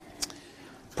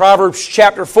Proverbs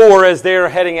chapter 4 as they're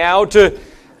heading out.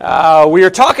 We are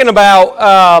talking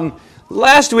about,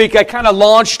 last week I kind of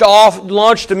launched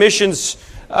the missions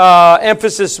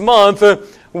emphasis month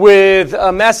with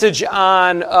a message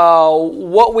on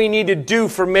what we need to do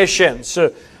for missions.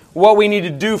 And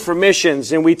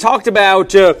we talked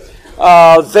about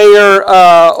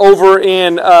over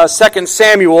in 2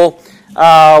 Samuel,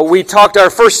 we talked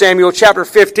our 1 Samuel chapter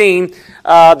 15,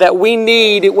 that we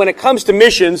need, when it comes to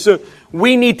missions,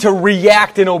 we need to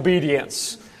react in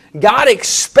obedience. God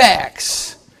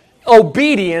expects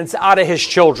obedience out of His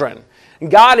children.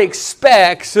 God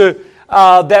expects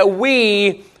that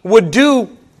we would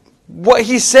do what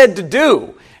He said to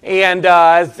do. And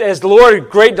as the Lord,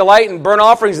 great delight in burnt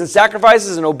offerings and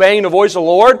sacrifices and obeying the voice of the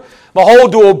Lord.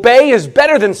 Behold, to obey is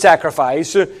better than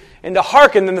sacrifice, and to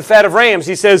hearken than the fat of rams.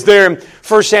 He says there in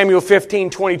 1 Samuel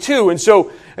 15:22. And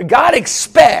so God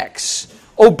expects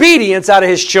obedience out of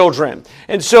His children.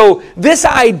 And so this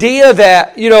idea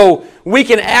that, we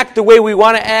can act the way we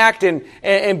want to act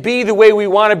and be the way we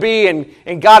want to be,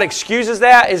 and God excuses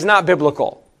that, is not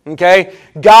biblical. Okay?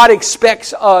 God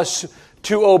expects us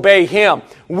to obey Him.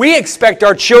 We expect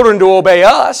our children to obey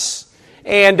us.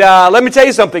 And let me tell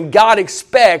you something. God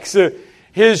expects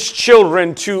His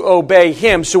children to obey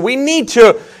Him. So we need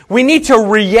to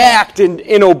react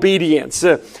in obedience.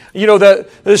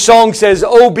 The song says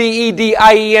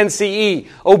obedience.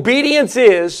 Obedience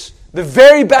is the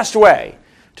very best way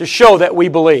to show that we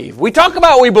believe. We talk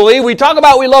about we believe. We talk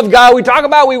about we love God. We talk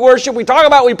about we worship. We talk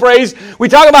about we praise. We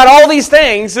talk about all these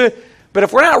things. But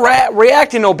if we're not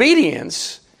reacting in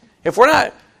obedience, if we're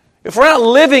not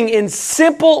living in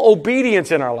simple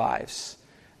obedience in our lives,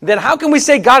 then how can we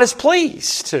say God is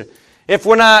pleased if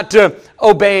we're not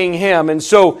obeying Him? And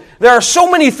so there are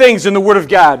so many things in the Word of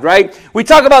God, right? We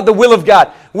talk about the will of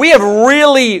God. We have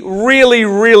really, really,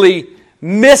 really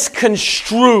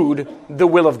misconstrued the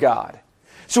will of God.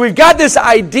 So we've got this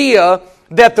idea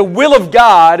that the will of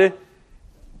God,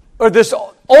 or this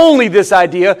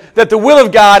idea that the will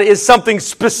of God is something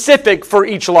specific for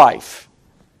each life.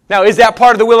 Now, is that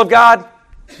part of the will of God?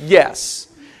 Yes.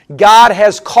 God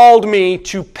has called me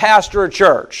to pastor a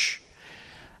church.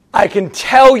 I can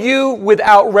tell you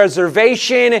without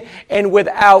reservation and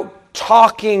without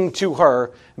talking to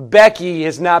her, Becky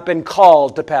has not been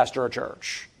called to pastor a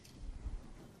church.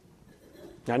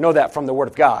 Now, I know that from the Word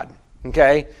of God.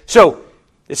 Okay? So,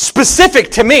 it's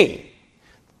specific to me,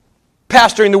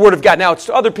 pastoring the Word of God. Now, it's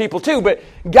to other people too, but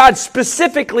God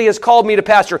specifically has called me to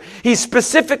pastor. He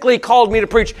specifically called me to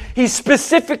preach. He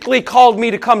specifically called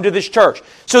me to come to this church.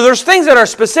 So there's things that are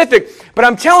specific, but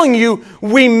I'm telling you,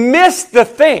 we miss the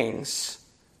things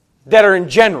that are in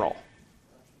general,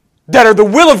 that are the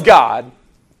will of God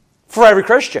for every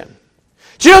Christian.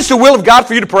 Do you know it's the will of God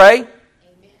for you to pray?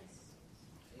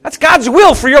 That's God's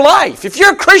will for your life. If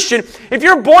you're a Christian, if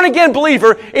you're a born-again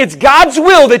believer, it's God's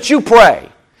will that you pray.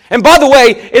 And by the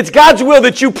way, it's God's will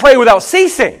that you pray without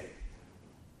ceasing.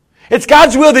 It's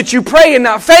God's will that you pray and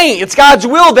not faint. It's God's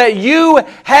will that you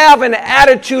have an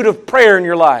attitude of prayer in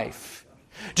your life.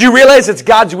 Do you realize it's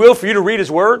God's will for you to read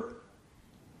His Word?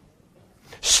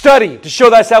 Study to show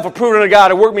thyself approved unto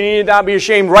God, a workman need not be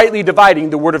ashamed, rightly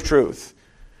dividing the word of truth.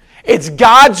 It's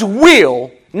God's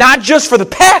will, not just for the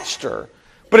pastor,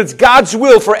 but it's God's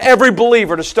will for every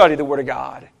believer to study the Word of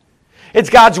God. It's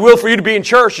God's will for you to be in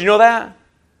church. You know that?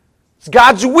 It's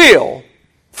God's will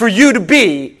for you to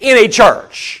be in a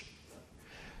church.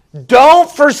 Don't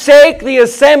forsake the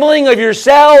assembling of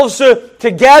yourselves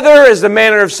together as the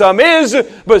manner of some is,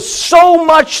 but so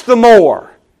much the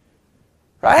more.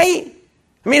 Right?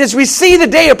 I mean, as we see the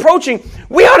day approaching,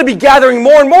 we ought to be gathering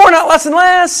more and more, not less and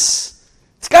less.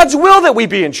 It's God's will that we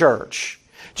be in church.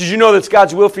 Did you know that it's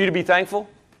God's will for you to be thankful?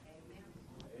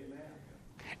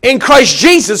 In Christ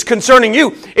Jesus concerning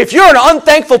you. If you're an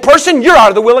unthankful person, you're out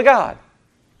of the will of God.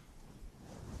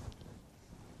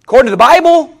 According to the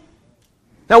Bible.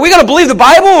 Now, are we going to believe the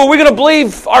Bible, or are we going to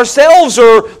believe ourselves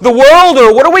or the world,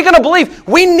 or what are we going to believe?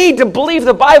 We need to believe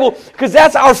the Bible because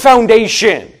that's our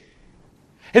foundation.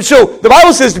 And so the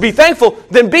Bible says to be thankful,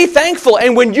 then be thankful.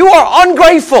 And when you are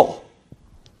ungrateful,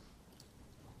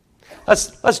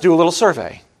 let's do a little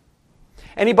survey.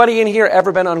 Anybody in here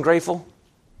ever been ungrateful?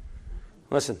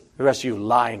 Listen, the rest of you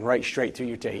lying right straight through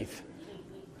your teeth.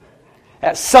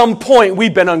 At some point,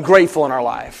 we've been ungrateful in our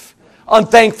life.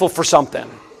 Unthankful for something.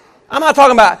 I'm not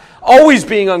talking about always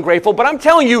being ungrateful, but I'm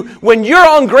telling you, when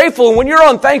you're ungrateful and when you're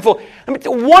unthankful, I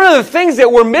mean, one of the things that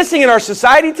we're missing in our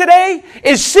society today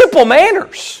is simple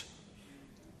manners.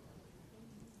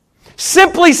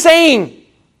 Simply saying,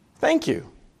 thank you.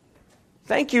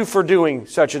 Thank you for doing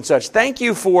such and such. Thank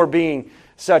you for being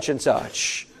such and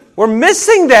such. We're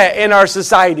missing that in our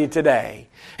society today.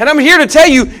 And I'm here to tell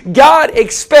you, God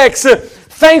expects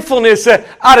thankfulness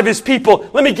out of His people.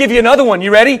 Let me give you another one.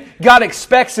 You ready? God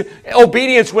expects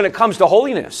obedience when it comes to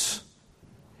holiness.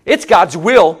 It's God's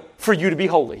will for you to be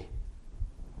holy.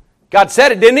 God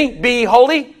said it, didn't He? Be ye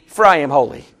holy, for I am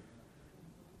holy.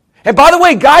 And by the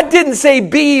way, God didn't say,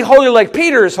 be ye holy like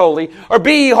Peter is holy, or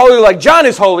be ye holy like John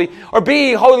is holy, or be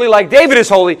ye holy like David is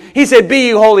holy. He said, be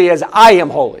ye holy as I am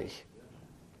holy.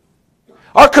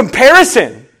 Our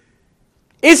comparison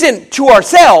isn't to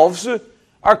ourselves.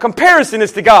 Our comparison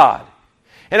is to God.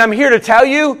 And I'm here to tell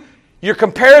you, your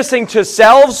comparison to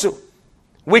selves,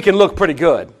 we can look pretty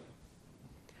good.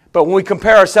 But when we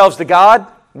compare ourselves to God,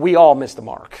 we all miss the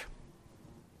mark.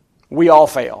 We all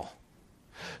fail.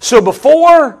 So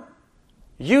before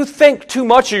you think too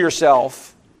much of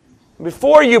yourself,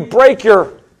 before you break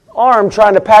your arm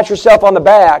trying to pat yourself on the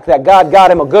back that God got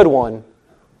him a good one,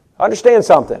 understand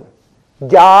something.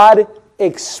 God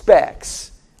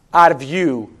expects out of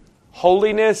you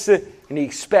holiness, and He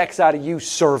expects out of you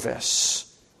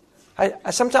service.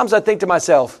 Sometimes I think to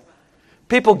myself,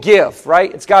 people give,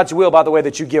 right? It's God's will, by the way,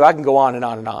 that you give. I can go on and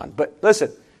on and on. But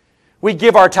listen, we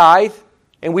give our tithe,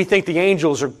 and we think the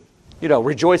angels are,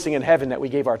 rejoicing in heaven that we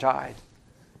gave our tithe.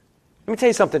 Let me tell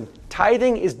you something.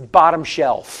 Tithing is bottom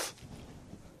shelf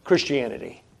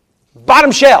Christianity.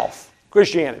 Bottom shelf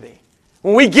Christianity.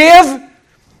 When we give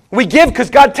because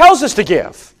God tells us to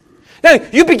give. Now,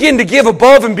 you begin to give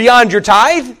above and beyond your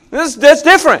tithe, that's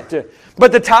different.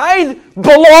 But the tithe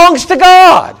belongs to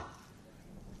God.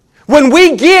 When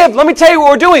we give, let me tell you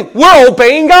what we're doing. We're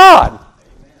obeying God.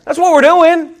 That's what we're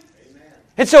doing.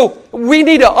 And so we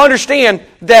need to understand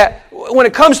that when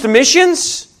it comes to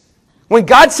missions, when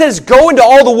God says go into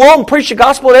all the world and preach the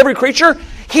gospel to every creature,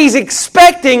 He's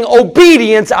expecting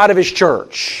obedience out of His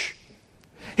church.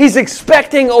 He's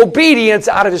expecting obedience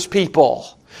out of His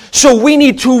people. So we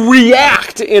need to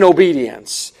react in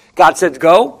obedience. God said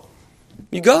go,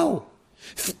 you go.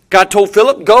 God told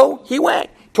Philip, go, he went.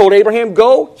 Told Abraham,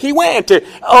 go, he went.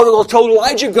 Told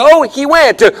Elijah, go, he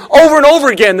went. Over and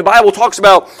over again, the Bible talks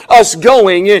about us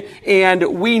going,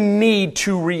 and we need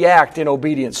to react in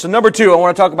obedience. So number 2, I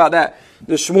want to talk about that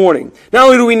this morning. Not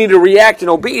only do we need to react in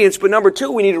obedience, but number 2,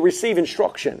 we need to receive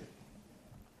instruction.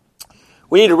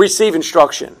 We need to receive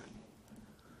instruction.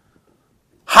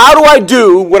 How do I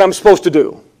do what I'm supposed to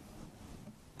do?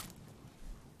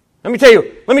 Let me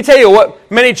tell you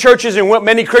what many churches and what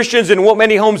many Christians and what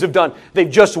many homes have done. They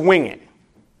just wing it.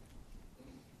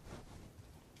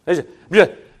 I'm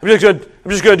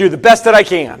just going to do the best that I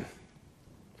can.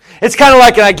 It's kind of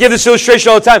like, and I give this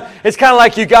illustration all the time. It's kind of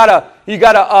like you got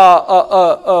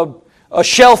a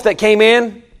shelf that came in,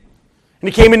 and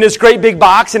it came in this great big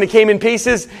box, and it came in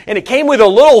pieces, and it came with a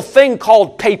little thing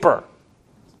called paper.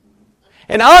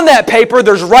 And on that paper,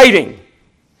 there's writing.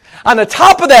 On the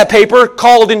top of that paper,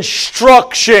 called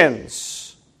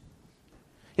instructions.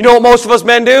 You know what most of us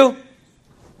men do?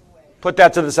 Put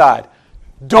that to the side.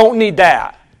 Don't need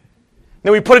that.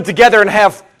 Then we put it together and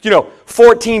have,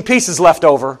 14 pieces left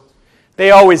over.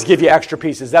 They always give you extra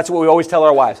pieces. That's what we always tell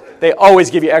our wives. They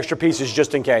always give you extra pieces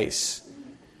just in case.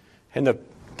 And the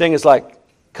thing is like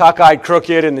cockeyed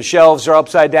crooked, and the shelves are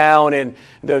upside down, and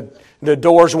the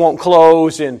doors won't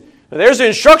close, and there's the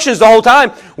instructions the whole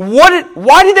time.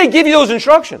 Why did they give you those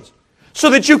instructions? So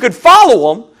that you could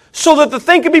follow them, so that the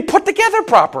thing could be put together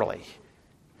properly.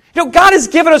 God has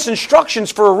given us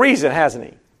instructions for a reason, hasn't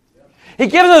He? He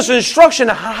gives us instruction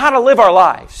on how to live our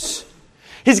lives.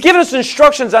 He's given us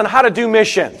instructions on how to do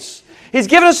missions. He's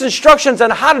given us instructions on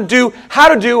how to do.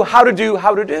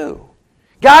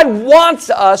 God wants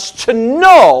us to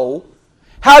know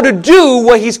how to do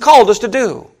what He's called us to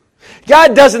do.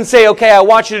 God doesn't say, okay, I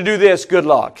want you to do this, good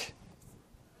luck.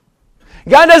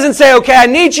 God doesn't say, okay, I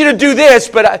need you to do this,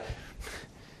 but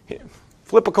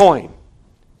flip a coin.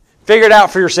 Figure it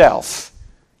out for yourself.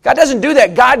 God doesn't do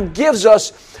that. God gives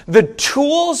us the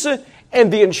tools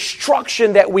and the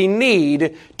instruction that we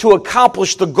need to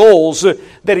accomplish the goals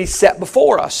that He set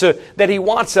before us, that He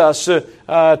wants us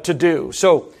to do.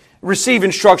 So, receive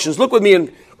instructions. Look with me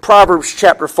in Proverbs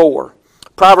chapter 4.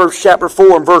 Proverbs chapter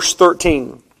 4 and verse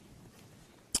 13.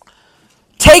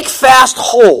 Take fast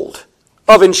hold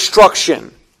of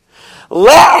instruction.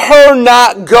 Let her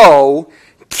not go.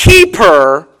 Keep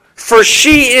her, for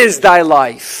she is thy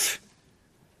life.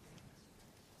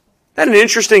 Isn't that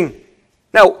interesting?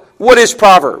 Now, what is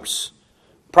Proverbs?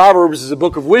 Proverbs is a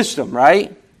book of wisdom,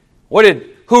 right?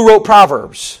 Who wrote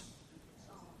Proverbs?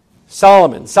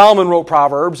 Solomon. Solomon wrote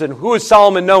Proverbs, and who is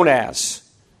Solomon known as?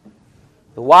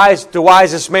 The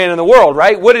wisest man in the world,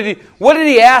 right? What did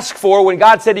he ask for when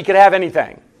God said he could have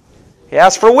anything? He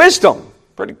asked for wisdom.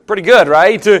 Pretty good,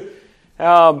 right?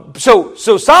 So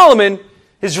Solomon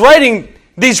is writing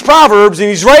these proverbs, and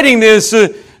he's writing this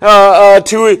to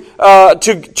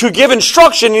give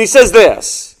instruction. And he says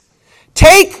this: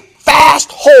 take fast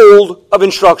hold of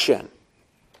instruction.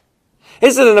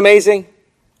 Isn't it amazing?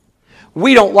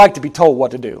 We don't like to be told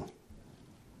what to do.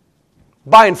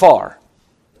 By and far,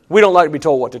 we don't like to be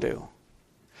told what to do.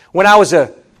 When I was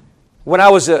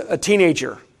a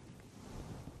teenager,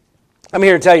 I'm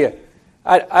here to tell you,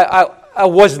 I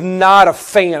was not a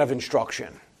fan of instruction.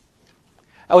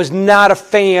 I was not a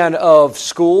fan of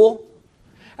school.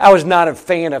 I was not a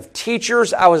fan of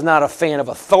teachers. I was not a fan of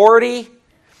authority.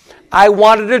 I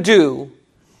wanted to do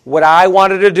what I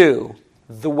wanted to do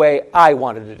the way I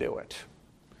wanted to do it.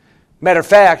 Matter of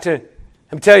fact,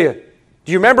 I'm telling you,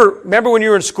 do you remember when you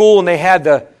were in school and they had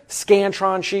the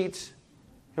Scantron sheets?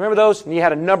 Remember those? And you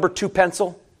had a number 2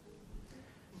 pencil?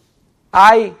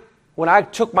 When I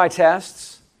took my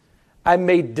tests, I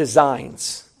made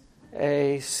designs.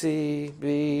 A, C,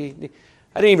 B, D.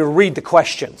 I didn't even read the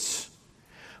questions.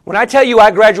 When I tell you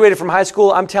I graduated from high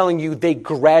school, I'm telling you they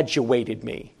graduated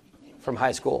me from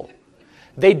high school.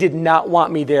 They did not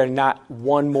want me there not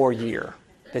one more year.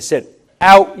 They said,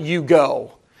 out you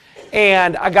go.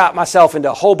 And I got myself into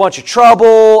a whole bunch of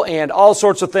trouble and all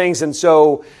sorts of things. And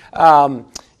so,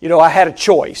 I had a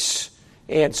choice.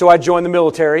 And so I joined the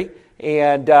military.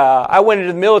 And I went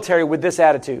into the military with this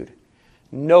attitude: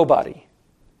 nobody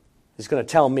is going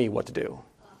to tell me what to do.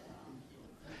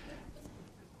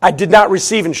 I did not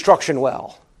receive instruction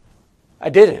well. I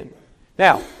didn't.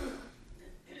 Now,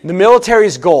 the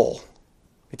military's goal,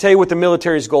 let me tell you what the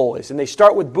military's goal is. And they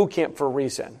start with boot camp for a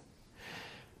reason.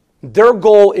 Their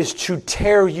goal is to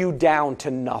tear you down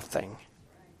to nothing.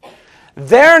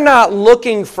 They're not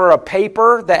looking for a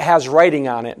paper that has writing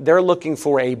on it. They're looking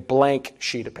for a blank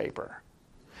sheet of paper.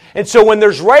 And so when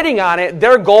there's writing on it,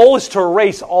 their goal is to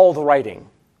erase all the writing.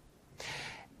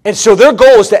 And so their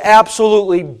goal is to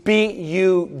absolutely beat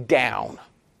you down.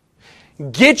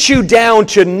 Get you down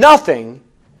to nothing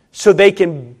so they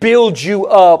can build you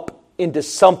up into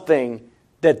something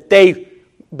that they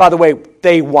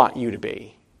want you to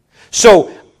be.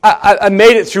 So I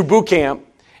made it through boot camp,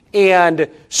 and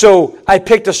so I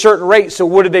picked a certain rate. So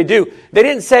what did they do? They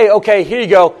didn't say, okay, here you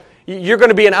go. You're going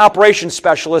to be an operations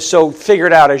specialist, so figure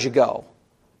it out as you go.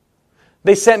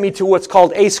 They sent me to what's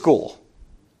called A school.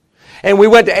 And we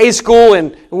went to A school,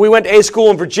 and we went to A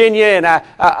school in Virginia, and it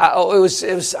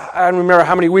was I don't remember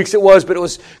how many weeks it was, but it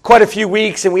was quite a few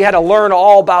weeks, and we had to learn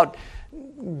all about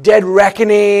dead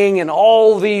reckoning and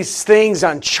all these things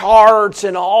on charts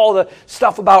and all the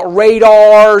stuff about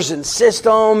radars and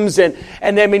systems, and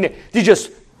they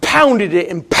just pounded it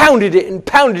and pounded it and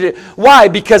pounded it. Why?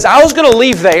 Because I was going to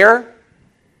leave there,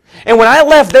 and when I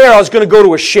left there, I was going to go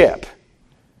to a ship.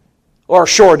 Or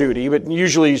shore duty, but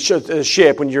usually a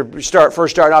ship when you first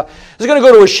start off. I was going to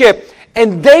go to a ship,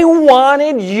 and they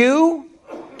wanted you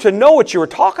to know what you were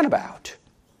talking about.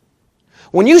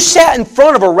 When you sat in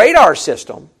front of a radar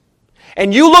system,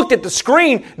 and you looked at the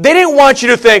screen, they didn't want you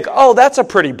to think, oh, that's a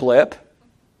pretty blip.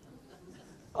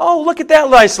 Oh, look at that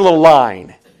nice little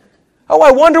line. Oh,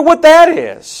 I wonder what that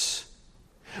is.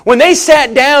 When they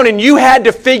sat down and you had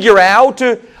to figure out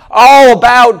all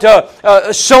about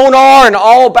sonar and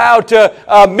all about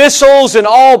missiles and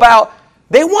all about...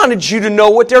 They wanted you to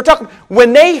know what they were talking about.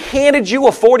 When they handed you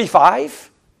a .45,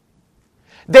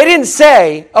 they didn't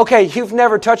say, okay, you've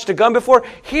never touched a gun before.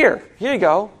 Here you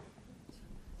go.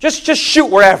 Just shoot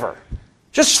wherever.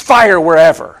 Just fire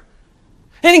wherever.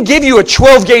 They didn't give you a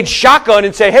 12-gauge shotgun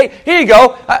and say, hey, here you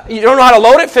go. You don't know how to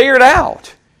load it? Figure it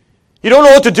out. You don't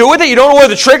know what to do with it? You don't know where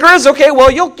the trigger is? Okay,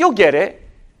 well, you'll get it.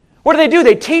 What do?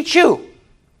 They teach you.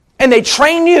 And they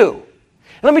train you.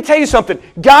 And let me tell you something.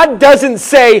 God doesn't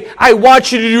say, I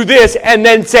want you to do this, and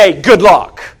then say, good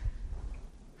luck.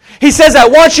 He says, I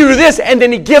want you to do this, and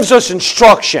then He gives us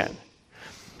instruction.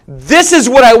 This is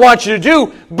what I want you to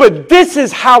do, but this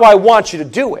is how I want you to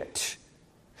do it.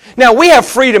 Now, we have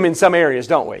freedom in some areas,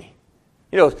 don't we?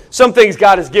 Some things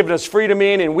God has given us freedom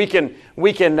in, and we can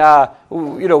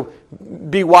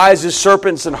be wise as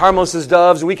serpents and harmless as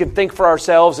doves, and we can think for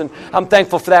ourselves, and I'm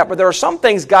thankful for that. But there are some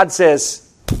things God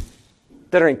says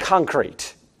that are in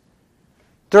concrete.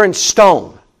 They're in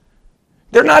stone.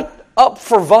 They're not up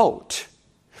for vote.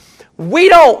 We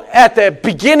don't, at the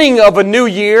beginning of a new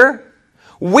year,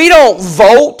 we don't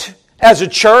vote as a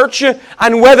church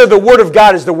on whether the Word of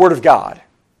God is the Word of God.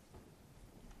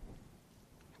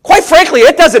 Quite frankly,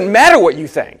 it doesn't matter what you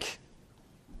think.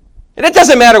 And it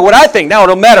doesn't matter what I think. Now,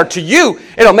 it'll matter to you.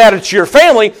 It'll matter to your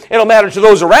family. It'll matter to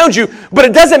those around you. But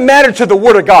it doesn't matter to the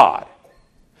Word of God.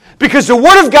 Because the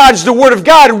Word of God is the Word of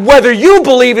God, whether you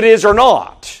believe it is or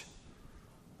not.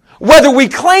 Whether we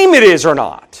claim it is or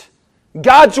not.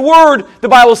 God's Word, the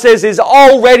Bible says, is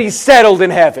already settled in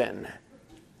heaven.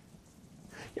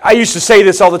 I used to say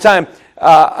this all the time.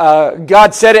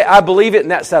 God said it, I believe it, and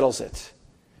that settles it.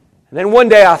 And then one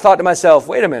day I thought to myself,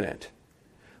 wait a minute.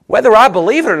 Whether I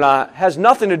believe it or not has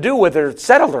nothing to do with whether it's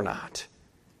settled or not.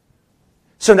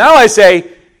 So now I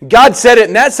say, God said it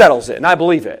and that settles it, and I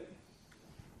believe it.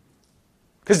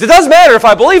 Because it doesn't matter if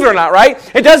I believe it or not, right?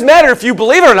 It doesn't matter if you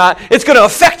believe it or not. It's going to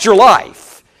affect your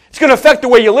life. It's going to affect the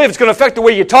way you live. It's going to affect the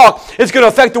way you talk. It's going to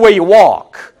affect the way you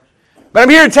walk. But I'm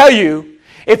here to tell you,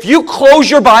 if you close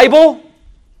your Bible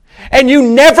and you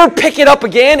never pick it up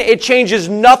again, it changes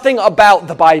nothing about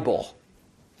the Bible.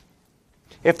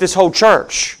 If this whole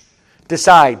church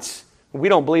decides we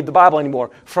don't believe the Bible anymore,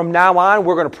 from now on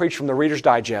we're going to preach from the Reader's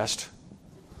Digest.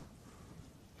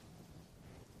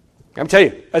 I'm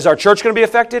telling you, is our church going to be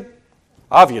affected?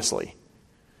 Obviously.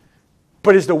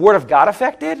 But is the Word of God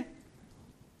affected?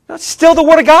 No, it's still the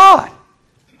Word of God.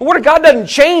 The Word of God doesn't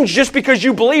change just because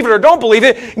you believe it or don't believe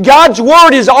it. God's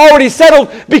Word is already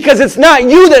settled because it's not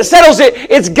you that settles it,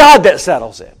 it's God that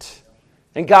settles it.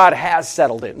 And God has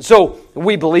settled it. And so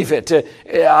we believe it.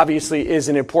 It obviously is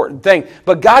an important thing.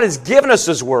 But God has given us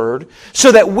His Word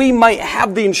so that we might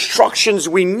have the instructions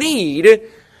we need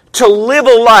to live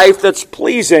a life that's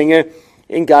pleasing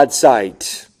in God's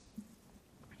sight.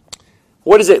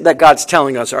 What is it that God's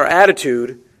telling us? Our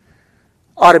attitude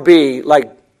ought to be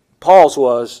like Paul's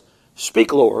was,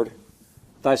 speak, Lord,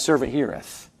 thy servant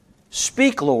heareth.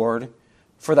 Speak, Lord,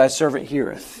 for thy servant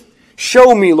heareth.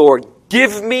 Show me, Lord,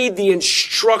 give me the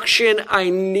instruction I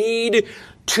need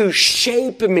to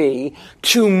shape me,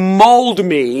 to mold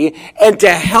me, and to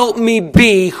help me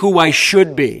be who I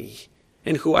should be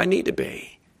and who I need to be.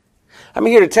 I'm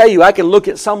here to tell you, I can look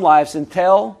at some lives and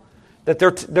tell that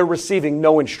they're receiving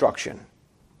no instruction.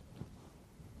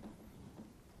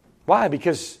 Why?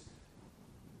 Because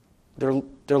they're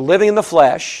living in the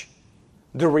flesh,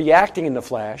 they're reacting in the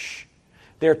flesh,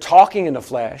 they're talking in the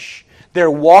flesh, they're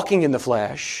walking in the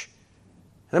flesh.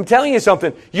 And I'm telling you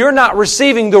something, you're not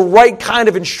receiving the right kind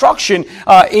of instruction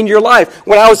in your life.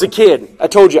 When I was a kid, I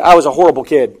told you I was a horrible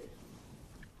kid.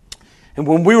 And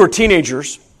when we were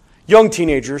teenagers, young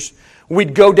teenagers,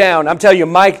 we'd go down. I'm telling you,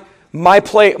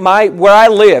 where I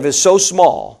live is so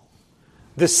small.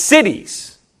 The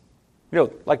cities,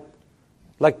 like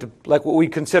what we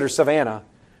consider Savannah,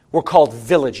 were called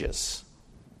villages.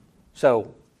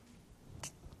 So,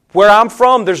 where I'm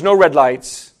from, there's no red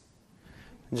lights.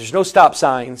 There's no stop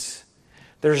signs.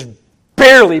 There's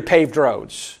barely paved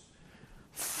roads.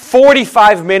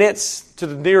 45 minutes to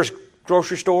the nearest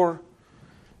grocery store.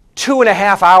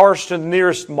 2.5 hours to the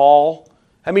nearest mall.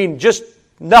 I mean, just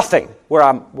nothing where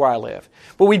I live.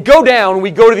 But we'd go down,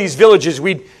 we'd go to these villages,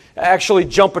 we'd actually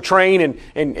jump a train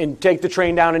and take the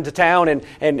train down into town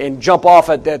and jump off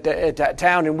at that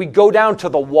town, and we'd go down to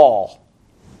the wall.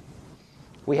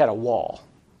 We had a wall.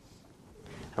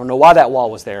 I don't know why that wall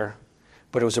was there,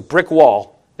 but it was a brick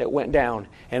wall that went down,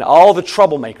 and all the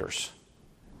troublemakers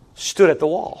stood at the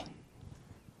wall.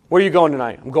 Where are you going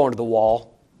tonight? I'm going to the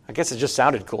wall. I guess it just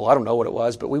sounded cool. I don't know what it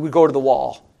was, but we would go to the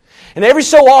wall. And every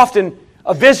so often,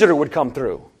 a visitor would come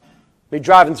through. They'd be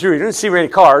driving through. You didn't see any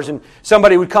cars, and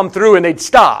somebody would come through and they'd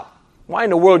stop. Why in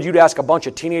the world you'd ask a bunch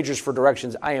of teenagers for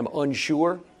directions? I am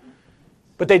unsure.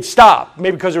 But they'd stop,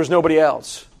 maybe because there was nobody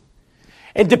else.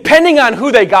 And depending on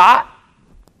who they got,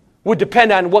 would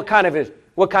depend on what kind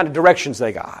of directions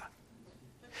they got.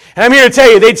 And I'm here to tell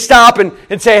you, they'd stop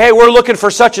and say, hey, we're looking for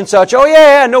such and such. Oh,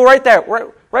 yeah, no, right there,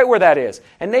 right where that is.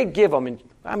 And they'd give them,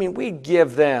 we'd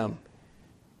give them.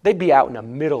 They'd be out in the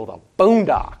middle of the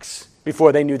boondocks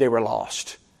before they knew they were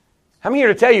lost. I'm here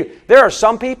to tell you, there are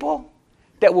some people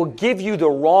that will give you the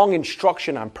wrong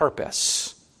instruction on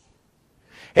purpose.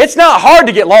 It's not hard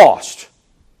to get lost.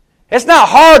 It's not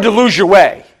hard to lose your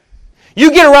way.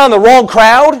 You get around the wrong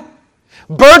crowd,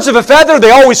 birds of a feather,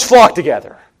 they always flock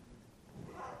together.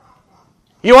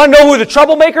 You want to know who the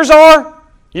troublemakers are?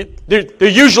 They're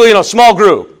usually in a small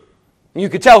group. And you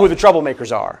can tell who the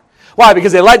troublemakers are. Why?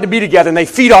 Because they like to be together and they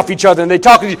feed off each other and they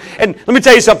talk to you. And let me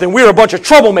tell you something, we're a bunch of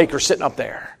troublemakers sitting up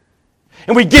there.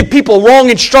 And we give people wrong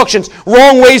instructions,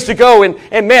 wrong ways to go.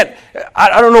 And man,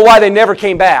 I don't know why they never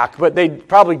came back, but they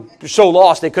probably were so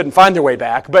lost they couldn't find their way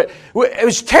back. But it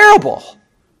was terrible.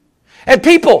 And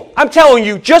people, I'm telling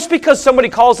you, just because somebody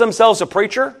calls themselves a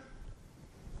preacher,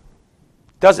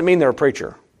 doesn't mean they're a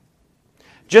preacher.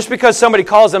 Just because somebody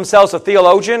calls themselves a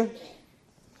theologian,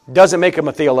 doesn't make them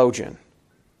a theologian.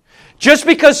 Just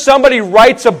because somebody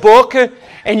writes a book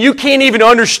and you can't even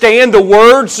understand the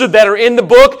words that are in the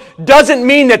book, doesn't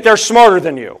mean that they're smarter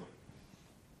than you.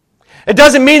 It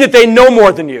doesn't mean that they know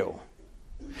more than you.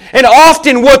 And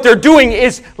often what they're doing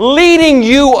is leading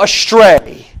you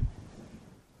astray.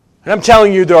 And I'm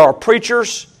telling you, there are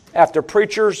preachers after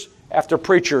preachers after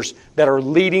preachers that are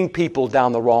leading people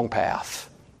down the wrong path.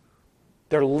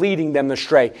 They're leading them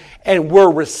astray. And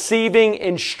we're receiving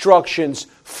instructions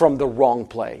from the wrong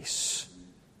place.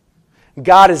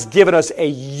 God has given us a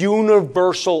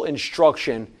universal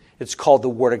instruction. It's called the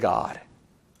Word of God.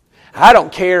 I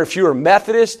don't care if you're a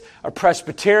Methodist, a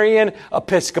Presbyterian,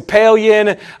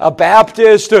 Episcopalian, a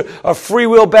Baptist, a Free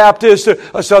Will Baptist,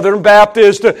 a Southern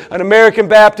Baptist, an American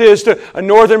Baptist, a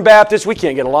Northern Baptist. We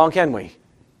can't get along, can we?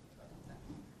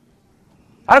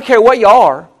 I don't care what you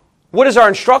are. What is our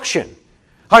instruction?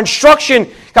 Our instruction,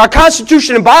 our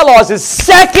Constitution and bylaws is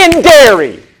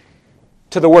secondary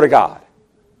to the Word of God.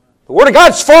 The Word of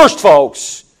God's first,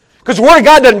 folks. Because the Word of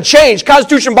God doesn't change.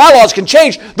 Constitution and bylaws can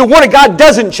change. The Word of God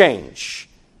doesn't change.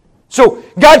 So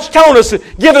God's telling us,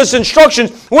 giving us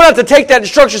instructions. We don't have to take that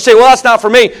instruction and say, well, that's not for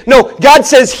me. No, God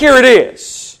says, here it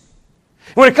is.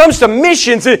 When it comes to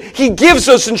missions, He gives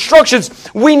us instructions.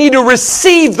 We need to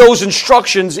receive those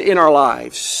instructions in our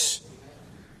lives.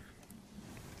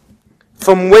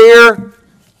 From where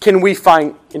can we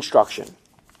find instruction?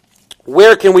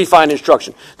 Where can we find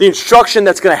instruction? The instruction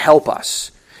that's going to help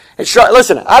us.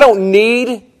 Listen, I don't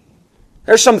need,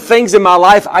 there's some things in my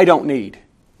life I don't need.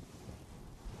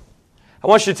 I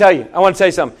want to tell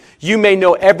you something. You may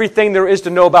know everything there is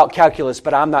to know about calculus,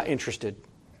 but I'm not interested.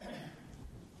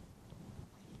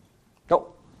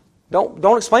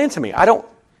 Don't explain it to me. I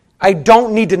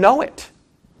don't need to know it.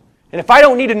 And if I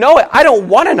don't need to know it, I don't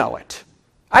want to know it.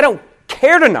 I don't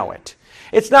care to know it.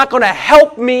 It's not going to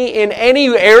help me in any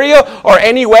area or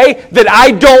any way that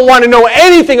I don't want to know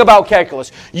anything about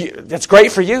calculus. That's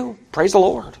great for you. Praise the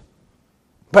Lord.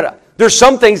 But there's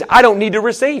some things I don't need to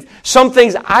receive. Some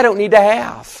things I don't need to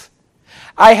have.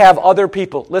 I have other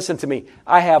people. Listen to me.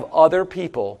 I have other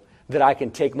people that I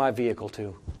can take my vehicle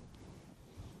to.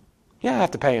 Yeah, I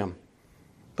have to pay them.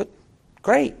 But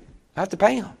great. I have to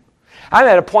pay them. I'm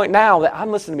at a point now that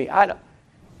I'm listening to me.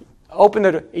 Open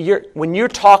the door. When you're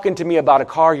talking to me about a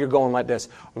car, you're going like this.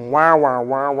 Wah, wah,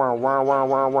 wah, wah, wah, wah,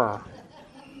 wah, wah.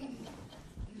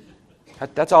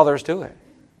 That's all there is to it.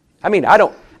 I mean, I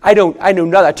know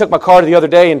nothing. I took my car the other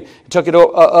day and took it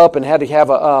up and had to have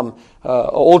a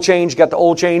oil change. Got the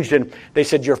oil changed, and they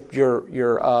said your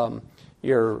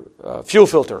fuel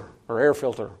filter or air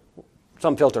filter,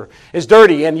 some filter, is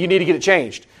dirty, and you need to get it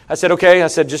changed. I said, okay. I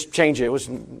said, just change it. It was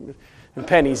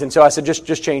pennies, and so I said,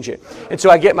 just change it. And so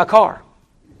I get my car.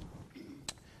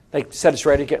 They said it's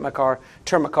ready. Get my car.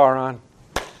 Turn my car on.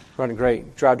 Running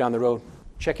great. Drive down the road.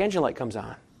 Check engine light comes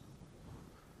on.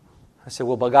 I said,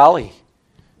 well, by golly,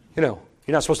 you're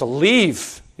not supposed to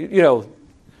leave,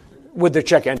 with the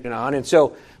check engine on. And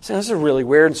so I said, this is really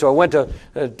weird. And so I went to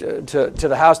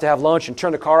the house to have lunch and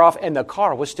turned the car off, and the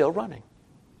car was still running.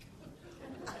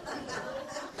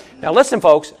 Now listen,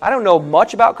 folks, I don't know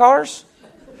much about cars,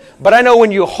 but I know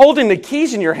when you're holding the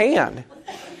keys in your hand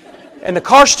and the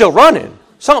car's still running,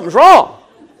 something's wrong.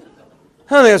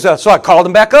 So I called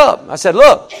them back up. I said,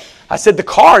 look, the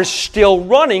car is still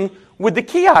running with the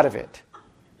key out of it.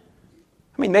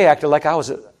 I mean, they acted like I was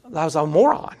a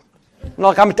moron.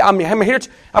 Like I'm here.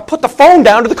 I put the phone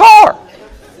down to the car.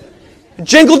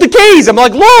 Jingled the keys. I'm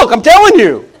like, look, I'm telling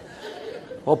you.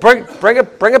 Well, bring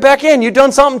it back in. You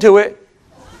done something to it.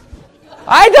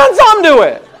 I done something to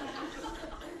it.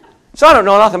 So I don't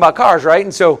know nothing about cars, right?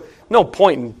 And so no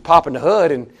point in popping the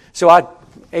hood. And so I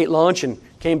ate lunch and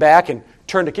came back and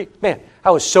turned the key. Man, I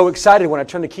was so excited when I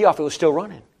turned the key off, it was still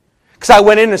running. Because I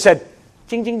went in and said,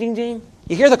 ding, ding, ding, ding.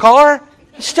 You hear the car?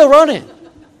 It's still running.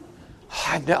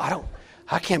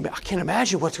 I can't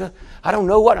imagine what's going. I don't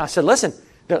know what. And I said, listen,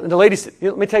 the lady.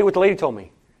 Let me tell you what the lady told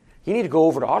me. You need to go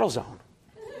over to AutoZone.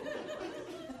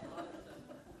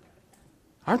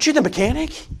 Aren't you the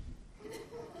mechanic?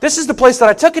 This is the place that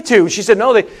I took it to. She said,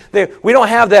 no, we don't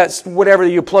have that, whatever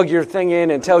you plug your thing in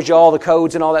and tells you all the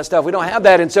codes and all that stuff. We don't have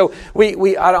that. And so I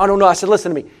don't know. I said,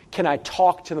 listen to me. Can I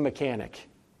talk to the mechanic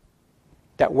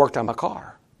that worked on my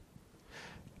car?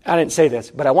 I didn't say this,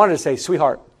 but I wanted to say,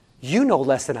 sweetheart, you know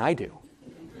less than I do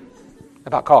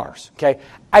about cars, okay?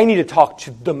 I need to talk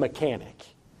to the mechanic.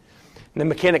 And the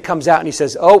mechanic comes out and he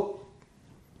says, oh,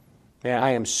 man,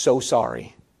 I am so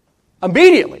sorry.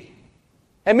 Immediately,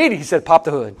 he said, pop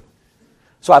the hood.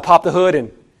 So I popped the hood,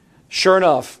 and sure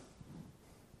enough,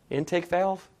 intake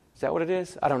valve, is that what it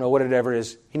is? I don't know what it ever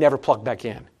is. He never plugged back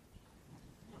in.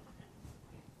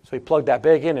 So he plugged that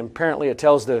back in, and apparently it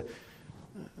tells the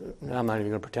I'm not even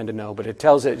going to pretend to know, but it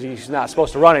tells it he's not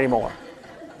supposed to run anymore.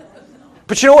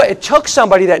 But you know what? It took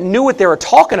somebody that knew what they were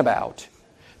talking about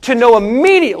to know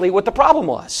immediately what the problem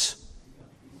was.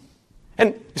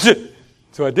 And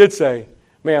so I did say,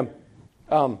 ma'am,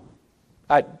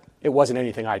 it wasn't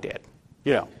anything I did.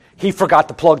 You know, he forgot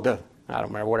to plug I don't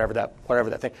remember, whatever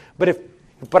that thing. But if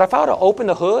I would have opened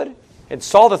the hood and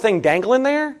saw the thing dangling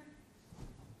there, I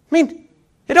mean,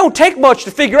 it don't take much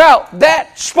to figure out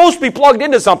that's supposed to be plugged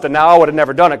into something. Now, I would have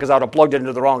never done it because I would have plugged it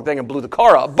into the wrong thing and blew the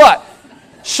car up. But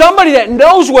somebody that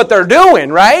knows what they're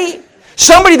doing, right?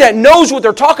 Somebody that knows what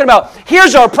they're talking about.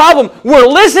 Here's our problem. We're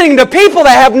listening to people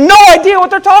that have no idea what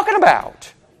they're talking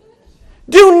about.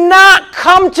 Do not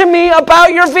come to me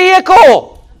about your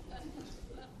vehicle.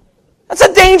 That's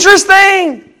a dangerous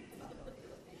thing.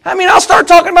 I mean, I'll start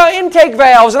talking about intake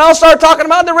valves, and I'll start talking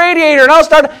about the radiator, and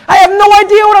I have no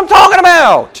idea what I'm talking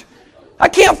about. I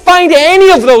can't find any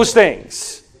of those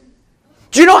things.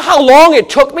 Do you know how long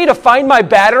it took me to find my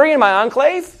battery in my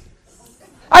Enclave?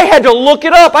 I had to look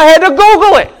it up. I had to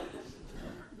Google it.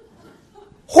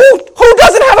 Who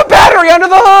doesn't have a battery under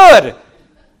the hood?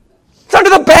 It's under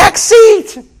the back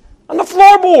seat, on the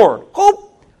floorboard.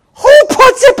 Who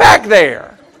puts it back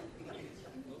there?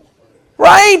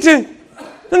 Right?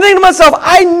 I'm thinking to myself,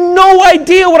 I have no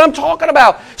idea what I'm talking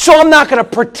about, so I'm not going to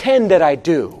pretend that I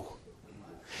do.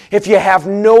 If you have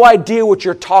no idea what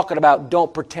you're talking about,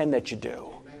 don't pretend that you do.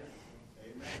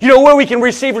 You know where we can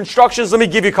receive instructions? Let me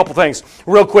give you a couple things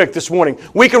real quick this morning.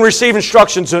 We can receive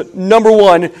instructions. Number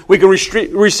one, we can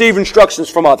receive instructions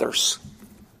from others.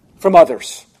 From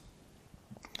others.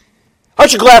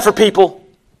 Aren't you glad for people?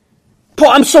 Boy,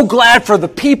 I'm so glad for the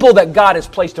people that God has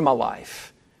placed in my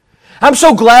life. I'm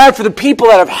so glad for the people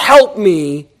that have helped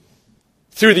me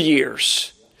through the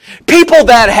years. People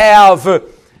that have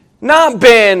not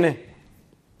been...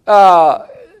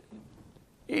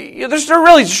 There's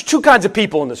really just two kinds of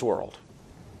people in this world.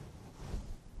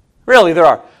 Really, there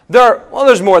are. Well,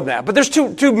 there's more than that, but there's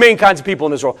two main kinds of people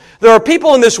in this world. There are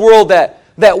people in this world that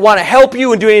want to help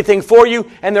you and do anything for you,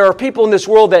 and there are people in this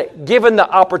world that, given the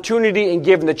opportunity and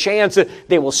given the chance,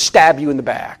 they will stab you in the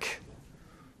back.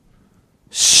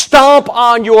 Stomp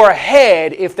on your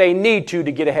head if they need to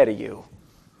get ahead of you.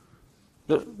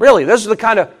 Really, those are the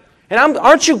kind of... And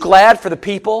aren't you glad for the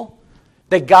people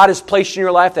that God has placed in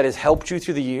your life that has helped you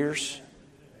through the years?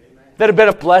 That have been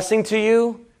a blessing to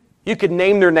you? You could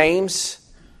name their names.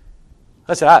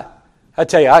 Listen, I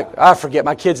tell you, I forget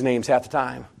my kids' names half the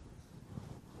time.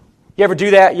 You ever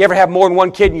do that? You ever have more than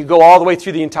one kid and you go all the way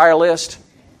through the entire list?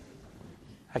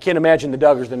 I can't imagine the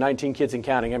Duggars, the 19 kids and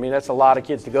counting. I mean, that's a lot of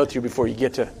kids to go through before you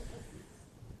get to...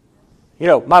 You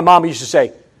know, my mom used to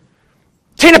say,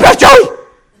 Tina, Beth, Joey!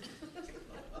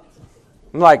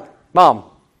 I'm like, Mom,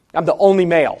 I'm the only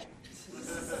male.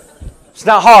 It's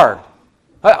not hard.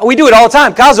 We do it all the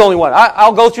time. Kyle's the only one.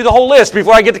 I'll go through the whole list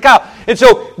before I get to Kyle. And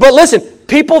so, but listen,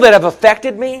 people that have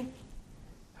affected me,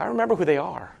 I remember who they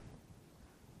are.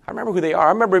 I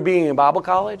remember being in Bible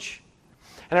college,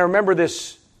 and I remember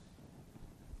this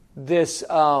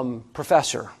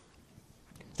professor.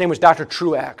 His name was Dr.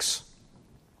 Truax.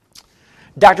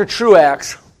 Dr.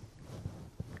 Truax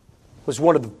was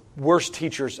one of the worst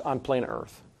teachers on planet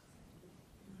Earth.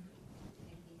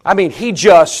 I mean, you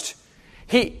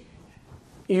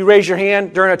raise your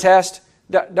hand during a test,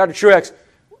 Dr. Truax,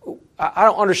 I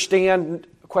don't understand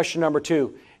question number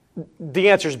 2. The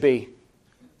answer is B.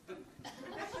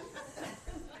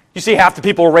 You see half the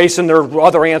people erasing their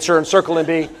other answer and circling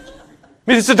B. I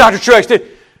mean, this is Dr. Truax did.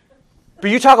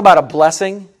 But you talk about a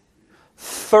blessing.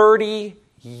 30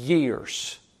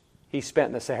 years he spent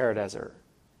in the Sahara Desert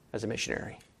as a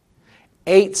missionary.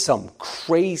 Ate some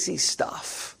crazy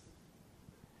stuff.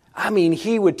 I mean,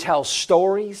 he would tell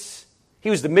stories. He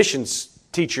was the missions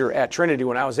teacher at Trinity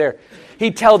when I was there.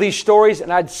 He'd tell these stories,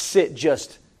 and I'd sit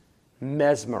just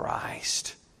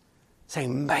mesmerized,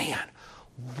 saying, man,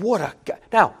 what a guy.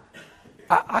 Now,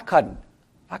 I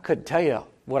couldn't tell you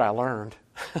what I learned.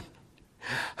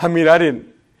 I mean, I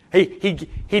didn't.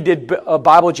 He did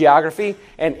Bible geography,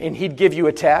 and he'd give you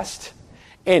a test,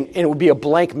 and it would be a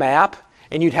blank map,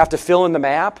 and you'd have to fill in the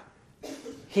map.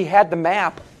 He had the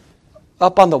map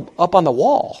up on the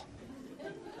wall.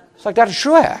 It's like Dr.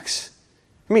 Truax.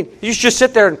 I mean, you just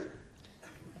sit there and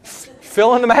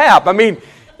fill in the map. I mean,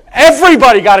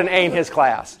 everybody got an A in his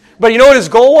class. But you know what his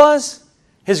goal was?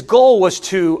 His goal was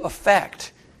to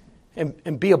affect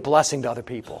and be a blessing to other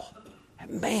people.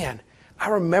 And man, I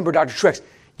remember Dr. Truax.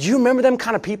 Do you remember them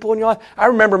kind of people in your life? I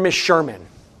remember Miss Sherman.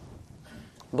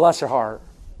 Bless her heart.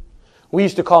 We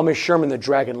used to call Miss Sherman the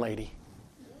Dragon Lady.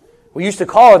 We used to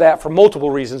call her that for multiple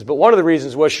reasons, but one of the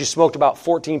reasons was she smoked about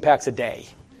 14 packs a day.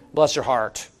 Bless her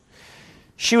heart.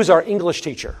 She was our English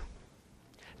teacher.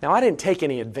 Now, I didn't take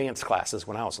any advanced classes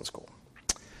when I was in school.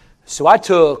 So I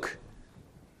took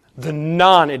the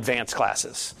non-advanced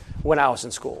classes when I was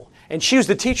in school. And she was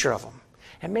the teacher of them.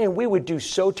 And man, we would do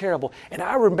so terrible. And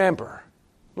I remember,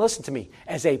 listen to me,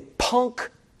 as a punk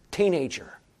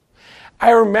teenager,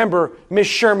 I remember Miss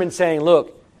Sherman saying,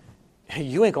 look,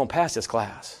 you ain't going to pass this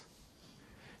class.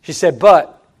 She said,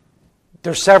 but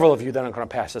there's several of you that aren't going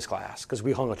to pass this class because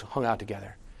we hung out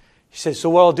together. She said, so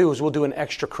what I'll do is we'll do an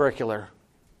extracurricular.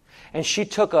 And she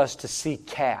took us to see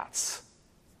Cats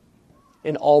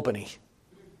in Albany.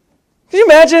 Can you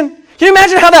imagine? Can you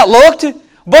imagine how that looked? A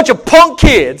bunch of punk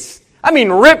kids. I mean,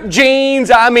 ripped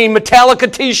jeans. I mean,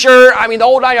 Metallica t-shirt. I mean, the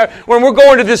whole nine yards. When we're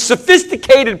going to this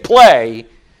sophisticated play,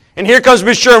 and here comes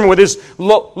Miss Sherman with this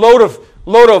load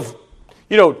of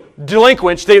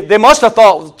delinquents. They must have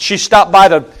thought she stopped by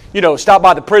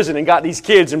the prison and got these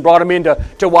kids and brought them in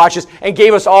to watch us and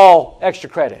gave us all extra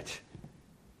credit.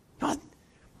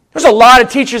 There's a lot of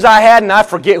teachers I had, and I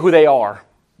forget who they are.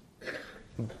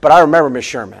 But I remember Miss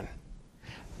Sherman.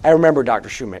 I remember Dr.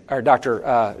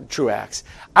 Truax.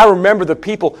 I remember the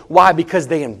people. Why? Because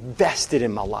they invested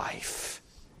in my life.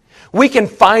 We can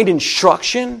find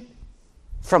instruction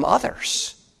from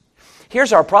others.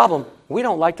 Here's our problem. We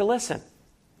don't like to listen.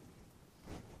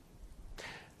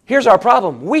 Here's our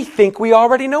problem. We think we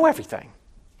already know everything.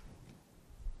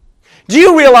 Do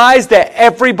you realize that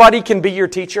everybody can be your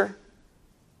teacher?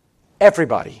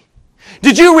 Everybody.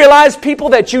 Did you realize people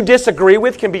that you disagree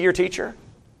with can be your teacher?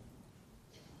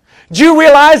 Do you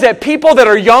realize that people that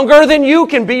are younger than you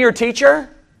can be your teacher?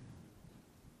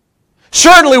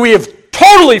 Certainly we have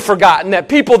totally forgotten that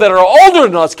people that are older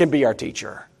than us can be our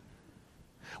teacher.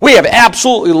 We have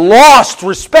absolutely lost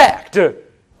respect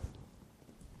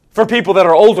for people that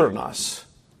are older than us.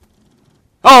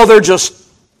 Oh, they're just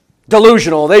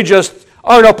delusional. They just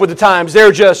aren't up with the times.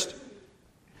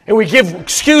 And we give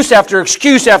excuse after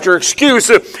excuse after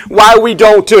excuse why we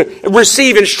don't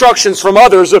receive instructions from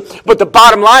others. But the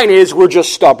bottom line is we're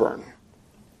just stubborn.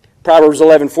 Proverbs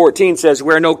 11:14 says,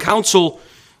 where no counsel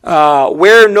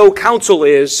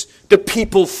is, the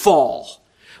people fall.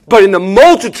 But in the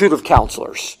multitude of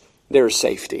counselors, there is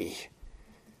safety.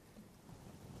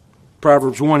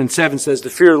 Proverbs 1:7 says,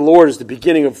 the fear of the Lord is the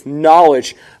beginning of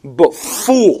knowledge, but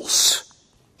fools,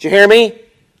 did you hear me?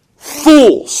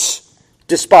 Fools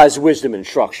despise wisdom and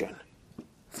instruction.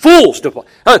 Fools.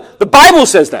 The Bible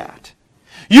says that.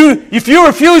 If you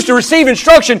refuse to receive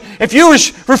instruction, if you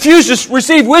refuse to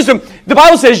receive wisdom, the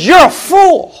Bible says you're a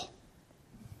fool.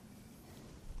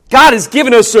 God has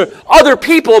given us other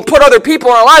people and put other people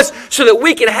in our lives so that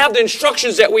we can have the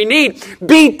instructions that we need.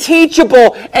 Be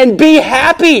teachable and be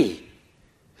happy.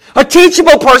 A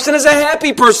teachable person is a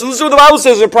happy person. This is what the Bible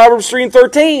says in Proverbs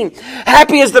 3:13.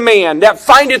 Happy is the man that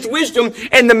findeth wisdom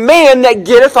and the man that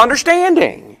getteth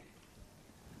understanding.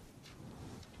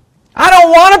 I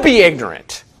don't want to be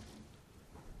ignorant.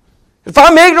 If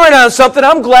I'm ignorant on something,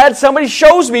 I'm glad somebody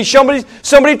shows me,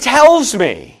 somebody tells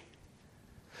me.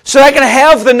 So that I can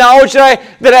have the knowledge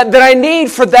that I need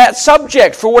for that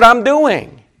subject, for what I'm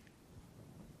doing.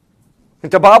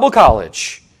 At the Bible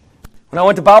college. When I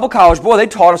went to Bible college, boy, they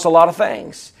taught us a lot of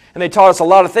things. And they taught us a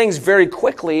lot of things very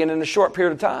quickly and in a short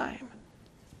period of time.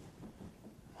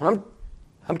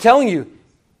 I'm telling you,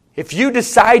 if you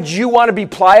decide you want to be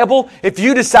pliable, if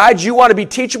you decide you want to be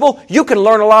teachable, you can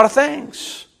learn a lot of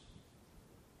things.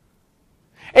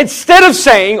 Instead of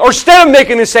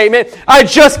making the statement, I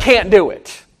just can't do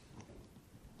it.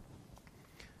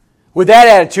 With that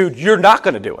attitude, you're not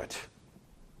going to do it.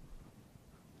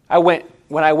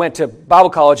 When I went to Bible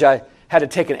college, I had to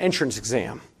take an entrance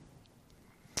exam.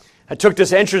 I took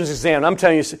this entrance exam, and I'm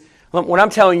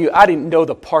telling you, I didn't know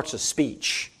the parts of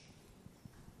speech.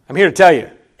 I'm here to tell you,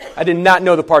 I did not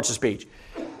know the parts of speech.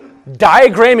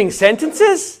 Diagramming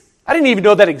sentences? I didn't even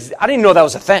know that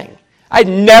was a thing. I'd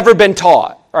never been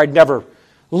taught, or I'd never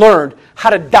learned how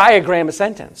to diagram a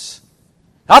sentence.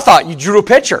 I thought you drew a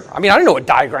picture. I didn't know what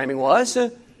diagramming was.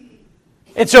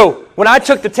 And so, when I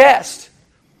took the test,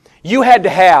 you had to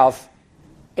have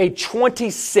a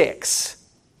 26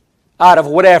 out of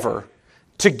whatever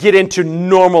to get into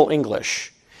normal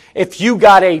English. If you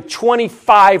got a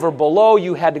 25 or below,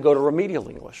 you had to go to remedial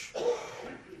English.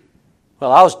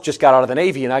 Well, I just got out of the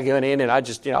Navy, and I went in, and I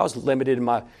was limited in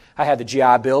I had the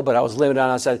GI Bill, but I was limited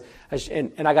on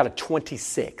and I got a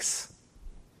 26.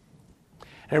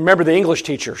 And I remember the English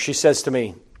teacher, she says to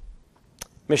me,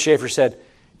 Miss Schaefer said,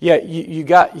 yeah, you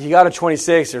got a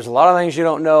 26. There's a lot of things you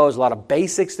don't know. There's a lot of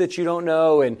basics that you don't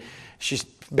know. And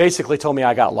basically told me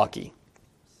I got lucky.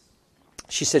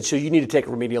 She said, so you need to take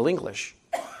remedial English.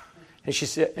 And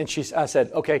I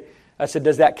said, okay. I said,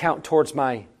 does that count towards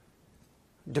my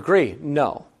degree?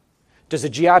 No. Does the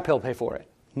GI Bill pay for it?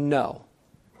 No.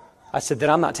 I said, then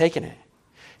I'm not taking it.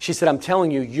 She said, I'm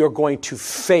telling you, you're going to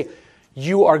fail.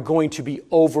 You are going to be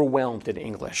overwhelmed in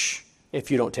English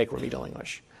if you don't take remedial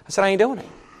English. I said, I ain't doing it.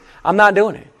 I'm not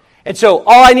doing it. And so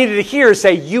all I needed to hear is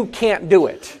say, you can't do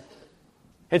it.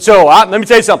 And so let me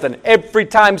tell you something. Every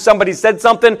time somebody said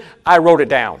something, I wrote it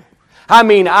down. I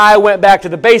mean, I went back to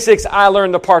the basics. I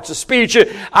learned the parts of speech.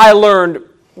 I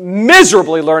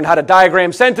miserably learned how to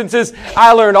diagram sentences.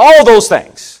 I learned all those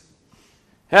things.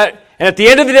 And at the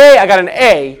end of the day, I got an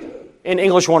A in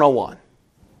English 101.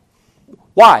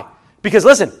 Why? Because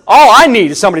listen, all I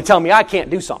need is somebody to tell me I can't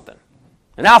do something.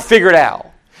 And I'll figure it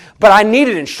out. But I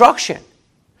needed instruction.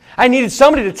 I needed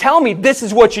somebody to tell me this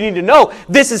is what you need to know.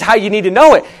 This is how you need to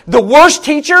know it. The worst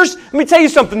teachers, let me tell you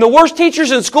something. The worst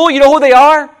teachers in school, you know who they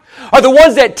are? Are the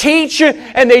ones that teach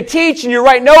and you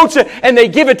write notes and they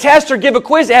give a test or give a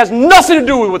quiz. It has nothing to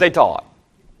do with what they taught.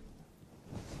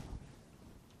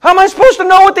 How am I supposed to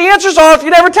know what the answers are if you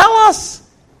never tell us?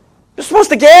 You're supposed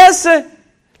to guess.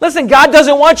 Listen, God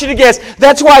doesn't want you to guess.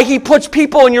 That's why He puts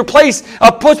people in your place,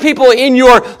 puts people in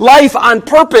your life on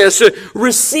purpose.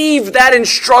 Receive that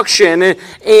instruction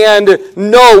and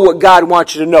know what God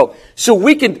wants you to know. So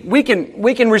we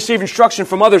can receive instruction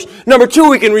from others. Number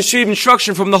two, we can receive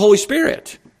instruction from the Holy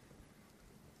Spirit.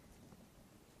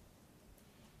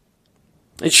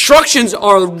 Instructions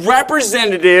are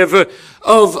representative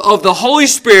of the Holy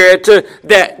Spirit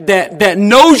that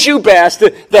knows you best,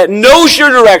 that knows your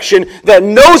direction, that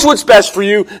knows what's best for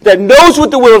you, that knows what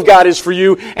the will of God is for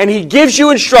you, and He gives you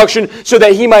instruction so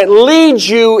that He might lead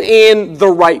you in the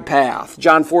right path.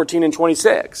 John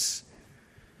 14:26.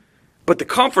 But the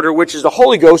Comforter, which is the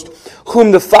Holy Ghost,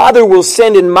 whom the Father will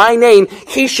send in my name,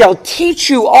 He shall teach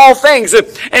you all things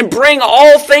and bring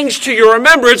all things to your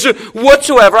remembrance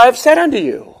whatsoever I have said unto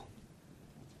you.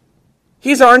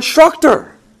 He's our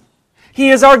instructor.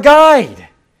 He is our guide.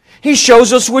 He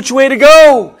shows us which way to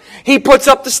go. He puts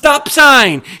up the stop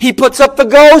sign. He puts up the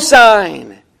go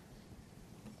sign.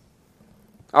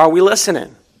 Are we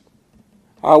listening?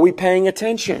 Are we paying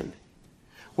attention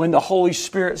when the Holy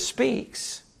Spirit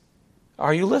speaks?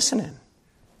 Are you listening?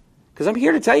 Because I'm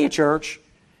here to tell you, church,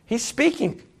 He's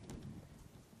speaking.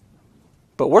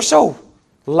 But we're so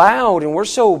loud and we're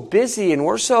so busy and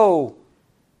we're so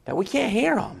that we can't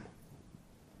hear Him.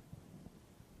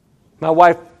 My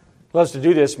wife loves to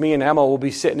do this. Me and Emma will be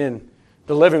sitting in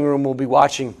the living room. We'll be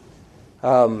watching.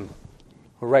 We're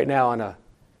right now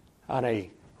on a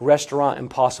restaurant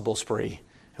impossible spree,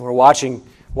 and we're watching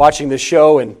the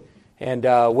show. And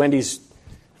Wendy's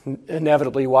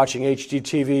inevitably watching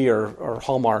HGTV or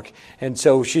Hallmark, and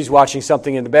so she's watching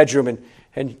something in the bedroom,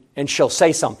 and she'll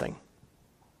say something.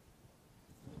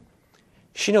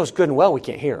 She knows good and well we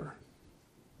can't hear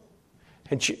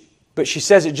her, but she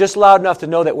says it just loud enough to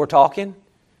know that we're talking.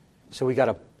 So we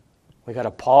gotta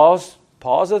pause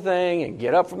the thing and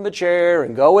get up from the chair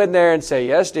and go in there and say,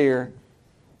 yes, dear.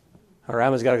 Or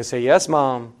Emma's got to say, yes,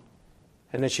 Mom.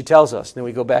 And then she tells us. And then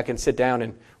we go back and sit down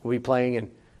and we'll be playing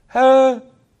and, I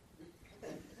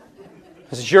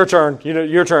said, it's your turn.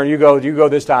 Your turn. You go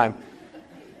this time.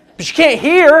 But you can't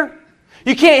hear.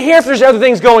 You can't hear if there's other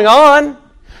things going on.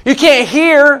 You can't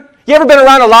hear. You ever been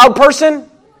around a loud person?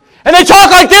 And they talk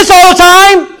like this all the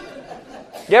time?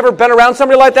 You ever been around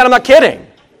somebody like that? I'm not kidding.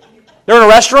 They're in a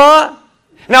restaurant.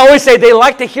 And I always say they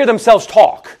like to hear themselves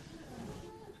talk.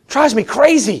 It drives me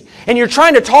crazy. And you're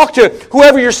trying to talk to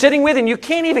whoever you're sitting with and you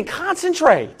can't even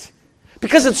concentrate.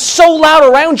 Because it's so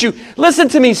loud around you. Listen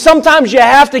to me. Sometimes you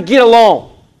have to get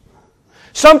alone.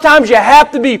 Sometimes you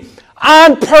have to be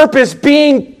on purpose,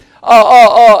 being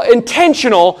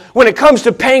intentional when it comes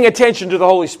to paying attention to the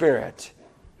Holy Spirit.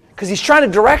 Because He's trying to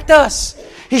direct us.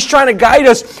 He's trying to guide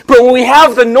us. But when we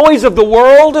have the noise of the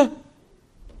world,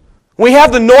 we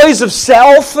have the noise of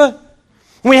self,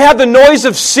 we have the noise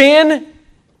of sin,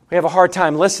 we have a hard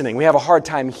time listening. We have a hard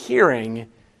time hearing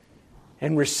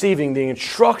and receiving the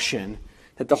instruction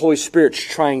that the Holy Spirit's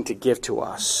trying to give to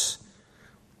us.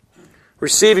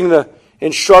 Receiving the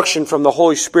instruction from the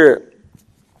Holy Spirit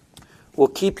will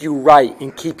keep you right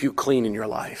and keep you clean in your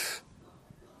life.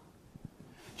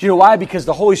 Do you know why? Because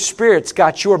the Holy Spirit's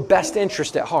got your best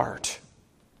interest at heart.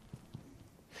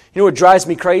 You know what drives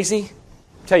me crazy?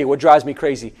 I'll tell you what drives me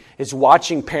crazy is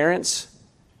watching parents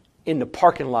in the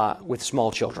parking lot with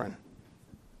small children.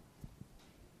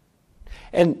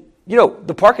 And you know,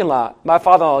 the parking lot, my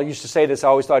father-in-law used to say this, I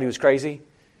always thought he was crazy.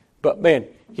 But man,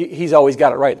 he's always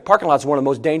got it right. The parking lot's one of the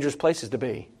most dangerous places to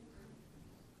be.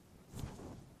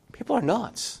 People are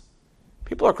nuts.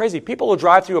 People are crazy. People will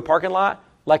drive through a parking lot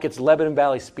like it's Lebanon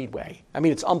Valley Speedway. I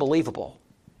mean, it's unbelievable.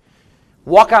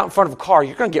 Walk out in front of a car,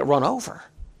 you're going to get run over.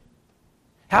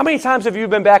 How many times have you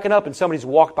been backing up and somebody's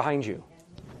walked behind you?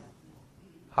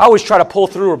 I always try to pull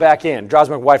through or back in. It drives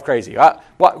my wife crazy.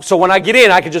 So when I get in,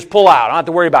 I can just pull out. I don't have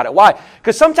to worry about it. Why?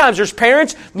 Because sometimes there's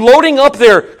parents loading up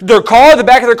their car, the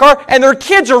back of their car, and their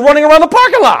kids are running around the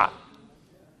parking lot.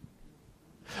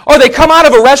 Or they come out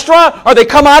of a restaurant, or they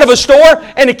come out of a store,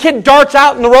 and the kid darts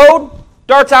out in the road,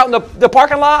 darts out in the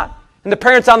parking lot, and the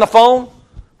parent's on the phone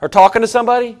or talking to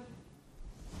somebody.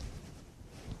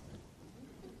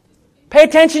 Pay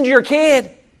attention to your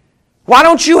kid. Why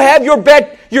don't you have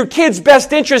your kid's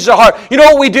best interests at heart? You know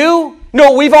what we do? You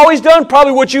know what we've always done?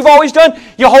 Probably what you've always done?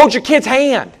 You hold your kid's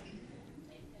hand.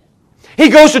 He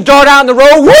goes to dart out in the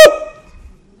road, whoop!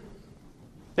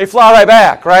 They fly right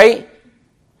back, right?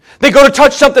 They go to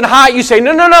touch something hot, you say,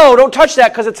 no, don't touch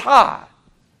that because it's hot.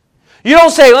 You don't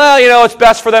say, well, it's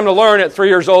best for them to learn at 3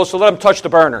 years old, so let them touch the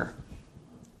burner.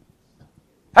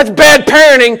 That's bad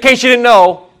parenting, in case you didn't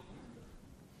know.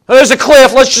 There's a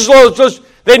cliff,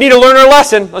 they need to learn their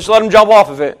lesson. Let's let them jump off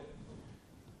of it.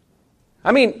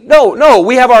 I mean, no,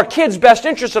 we have our kids' best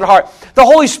interest at heart. The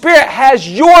Holy Spirit has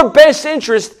your best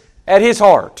interest at His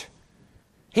heart.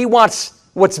 He wants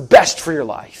what's best for your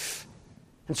life.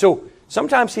 And so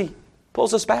sometimes He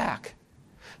pulls us back.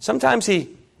 Sometimes He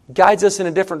guides us in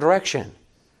a different direction.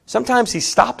 Sometimes He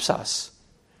stops us.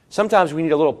 Sometimes we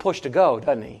need a little push to go,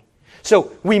 doesn't He?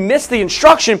 So we miss the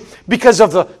instruction because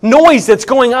of the noise that's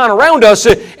going on around us,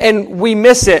 and we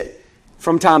miss it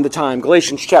from time to time.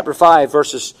 Galatians chapter 5,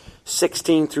 verses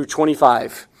 16 through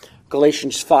 25.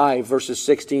 Galatians 5, verses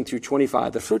 16 through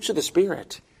 25. The fruits of the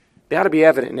Spirit. They ought to be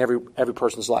evident in every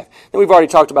person's life. And we've already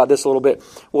talked about this a little bit.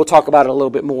 We'll talk about it a little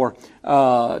bit more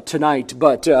tonight.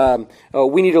 But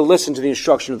we need to listen to the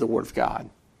instruction of the Word of God.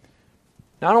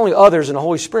 Not only others and the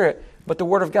Holy Spirit, but the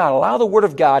Word of God. Allow the Word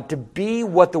of God to be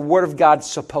what the Word of God's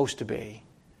supposed to be.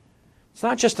 It's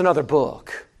not just another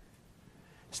book.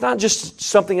 It's not just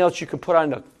something else you can put on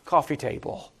the coffee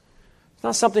table. It's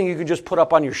not something you can just put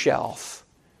up on your shelf.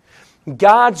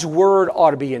 God's Word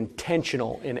ought to be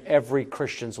intentional in every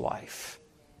Christian's life.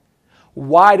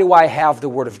 Why do I have the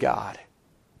Word of God?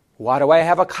 Why do I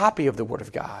have a copy of the Word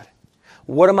of God?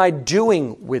 What am I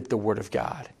doing with the Word of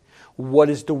God? What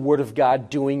is the Word of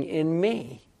God doing in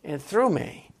me and through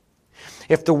me?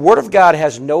 If the Word of God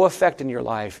has no effect in your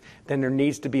life, then there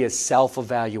needs to be a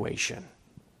self-evaluation.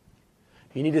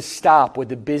 You need to stop with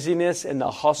the busyness and the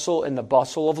hustle and the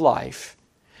bustle of life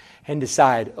and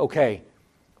decide, okay,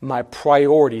 my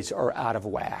priorities are out of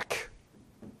whack.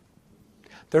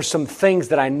 There's some things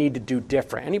that I need to do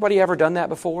different. Anybody ever done that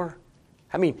before?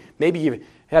 I mean, maybe you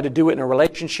had to do it in a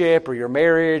relationship or your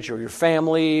marriage or your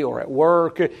family or at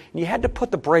work, and you had to put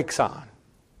the brakes on.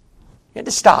 You had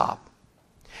to stop.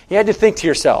 You had to think to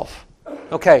yourself,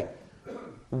 okay,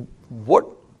 what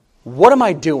am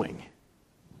I doing?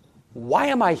 Why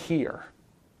am I here?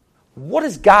 What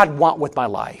does God want with my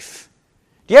life?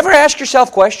 Do you ever ask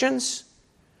yourself questions?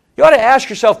 You ought to ask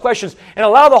yourself questions and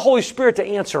allow the Holy Spirit to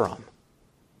answer them.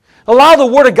 Allow the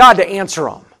Word of God to answer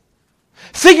them.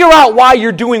 Figure out why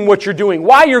you're doing what you're doing,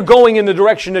 why you're going in the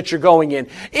direction that you're going in.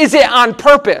 Is it on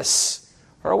purpose?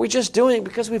 Or are we just doing it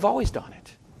because we've always done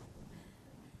it?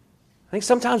 I think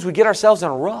sometimes we get ourselves in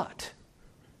a rut.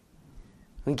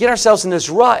 We get ourselves in this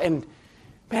rut, and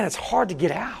man, it's hard to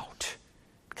get out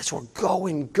because we're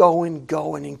going.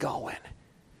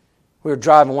 We were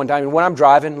driving one time, and when I'm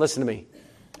driving, listen to me,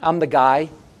 I'm the guy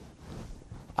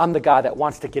that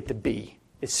wants to get to B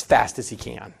as fast as he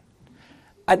can.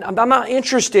 I'm not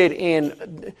interested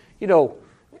in,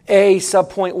 A sub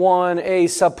point 1, A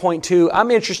sub point 2.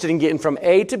 I'm interested in getting from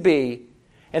A to B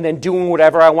and then doing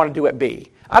whatever I want to do at B.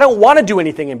 I don't want to do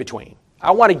anything in between.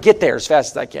 I want to get there as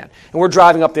fast as I can. And we're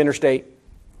driving up the interstate.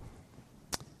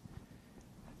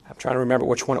 I'm trying to remember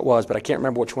which one it was, but I can't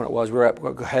remember which one it was.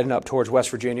 We're heading up towards West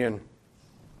Virginia, and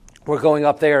we're going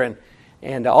up there,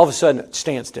 and all of a sudden, it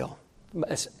stands still.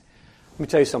 Let me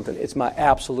tell you something. It's my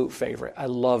absolute favorite. I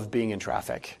love being in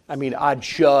traffic. I mean, I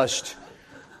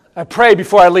pray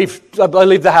before I leave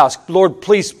the house, Lord,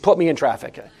 please put me in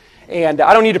traffic. And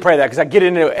I don't need to pray that because I get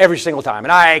into it every single time,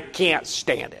 and I can't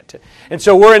stand it. And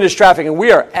so we're in this traffic, and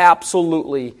we are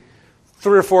absolutely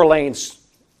 3 or 4 lanes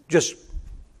just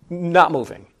not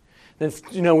moving. Then,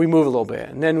 we move a little bit,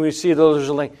 and then we see those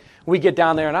are lane. We get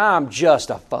down there, and I'm just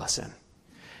a fussing.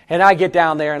 And I get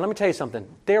down there, and let me tell you something.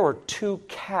 There were 2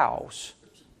 cows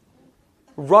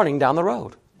running down the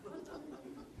road.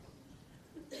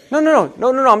 No.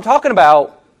 I'm talking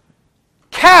about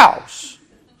cows.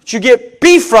 You get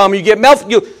beef from, you get milk,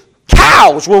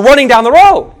 Cows were running down the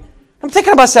road. I'm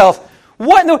thinking to myself,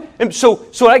 what in the... And so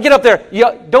when I get up there,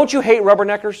 don't you hate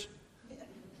rubberneckers?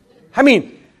 I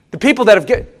mean, the people that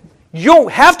you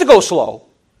don't have to go slow.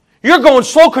 You're going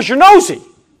slow because you're nosy,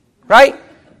 right?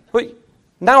 But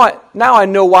now I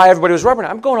know why everybody was rubbernecking.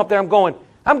 I'm going up there, I'm going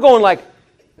like,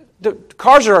 the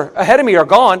cars are ahead of me are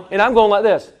gone, and I'm going like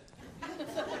this.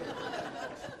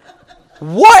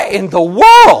 What in the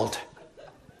world?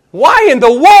 Why in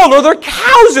the world are there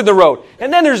cows in the road?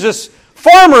 And then there's this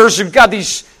farmers who've got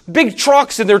these big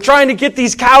trucks and they're trying to get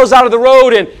these cows out of the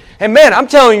road. And man, I'm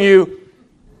telling you,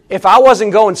 if I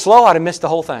wasn't going slow, I'd have missed the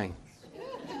whole thing.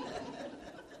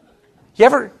 You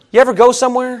ever go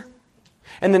somewhere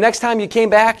and the next time you came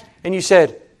back and you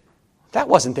said, that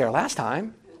wasn't there last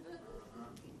time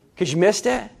because you missed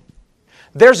it?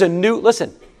 There's a new,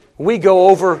 listen, we go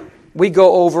over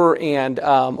and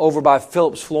over by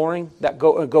Phillips Flooring, that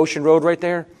Goshen Road right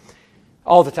there,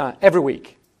 all the time, every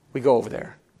week we go over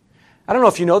there. I don't know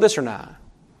if you know this or not,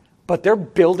 but they're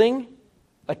building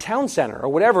a town center or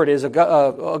whatever it is,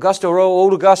 Augusta Road,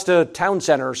 Old Augusta Town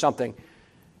Center or something,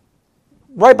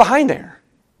 right behind there.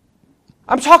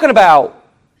 I'm talking about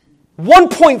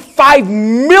 1.5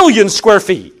 million square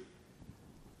feet.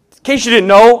 In case you didn't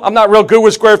know, I'm not real good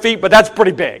with square feet, but that's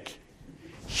pretty big.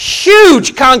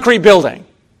 Huge concrete building.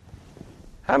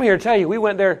 I'm here to tell you, we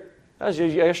went there, that was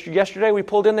yesterday, we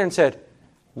pulled in there and said,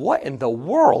 what in the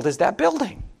world is that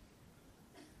building?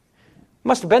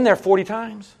 Must have been there 40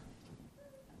 times.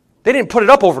 They didn't put it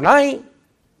up overnight.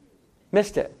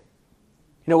 Missed it.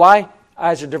 You know why?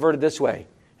 Eyes are diverted this way.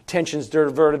 Attention's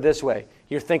diverted this way.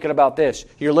 You're thinking about this.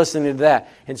 You're listening to that.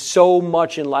 And so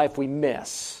much in life we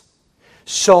miss.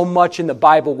 So much in the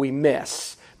Bible we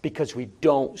miss because we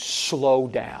don't slow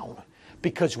down.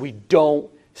 Because we don't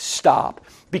stop.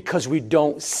 Because we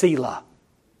don't Selah.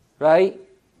 Right?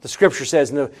 The Scripture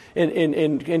says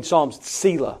in Psalms,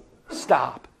 Selah,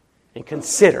 stop and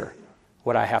consider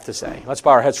what I have to say. Let's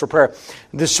bow our heads for prayer.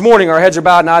 This morning, our heads are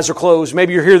bowed and eyes are closed.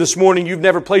 Maybe you're here this morning, you've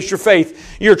never placed your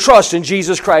faith, your trust in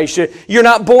Jesus Christ. You're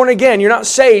not born again. You're not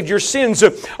saved. Your sins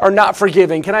are not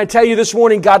forgiven. Can I tell you this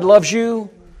morning, God loves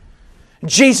you.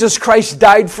 Jesus Christ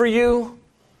died for you,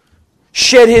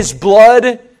 shed His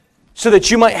blood so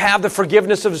that you might have the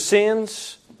forgiveness of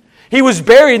sins. He was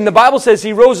buried, and the Bible says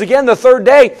He rose again the third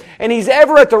day, and He's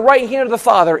ever at the right hand of the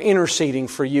Father interceding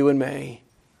for you and me.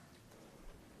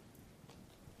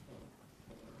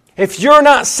 If you're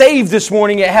not saved this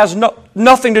morning, it has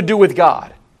nothing to do with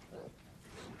God.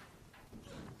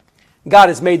 God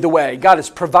has made the way. God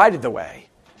has provided the way.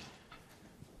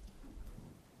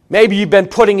 Maybe you've been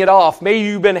putting it off. Maybe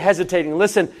you've been hesitating.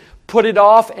 Listen, put it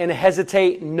off and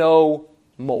hesitate no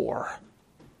more.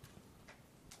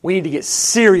 We need to get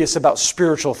serious about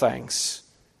spiritual things.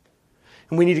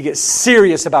 And we need to get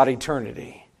serious about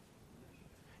eternity.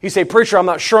 You say, preacher, I'm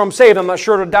not sure I'm saved. I'm not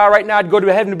sure to die right now. I'd go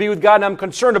to heaven to be with God, and I'm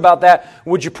concerned about that.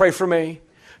 Would you pray for me?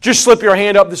 Just slip your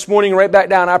hand up this morning and right back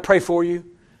down. I pray for you.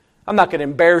 I'm not going to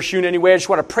embarrass you in any way. I just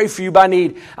want to pray for you by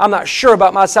need. I'm not sure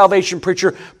about my salvation,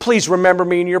 preacher. Please remember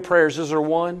me in your prayers. Is there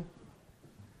one?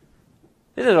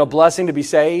 Isn't it a blessing to be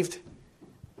saved?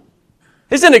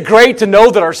 Isn't it great to know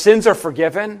that our sins are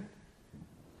forgiven?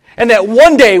 And that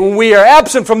one day when we are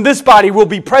absent from this body, we'll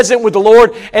be present with the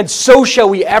Lord, and so shall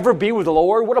we ever be with the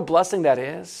Lord. What a blessing that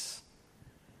is.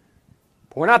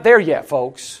 But we're not there yet,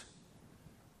 folks.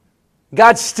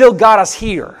 God's still got us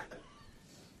here.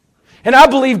 And I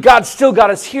believe God's still got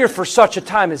us here for such a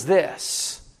time as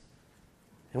this.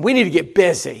 And we need to get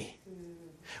busy.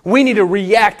 We need to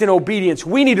react in obedience.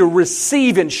 We need to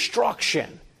receive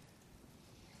instruction.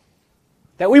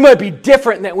 That we might be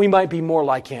different and that we might be more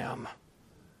like Him.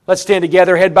 Let's stand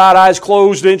together, head bowed, eyes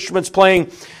closed, the instruments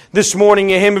playing this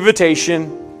morning, a hymn of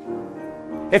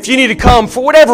invitation. If you need to come for whatever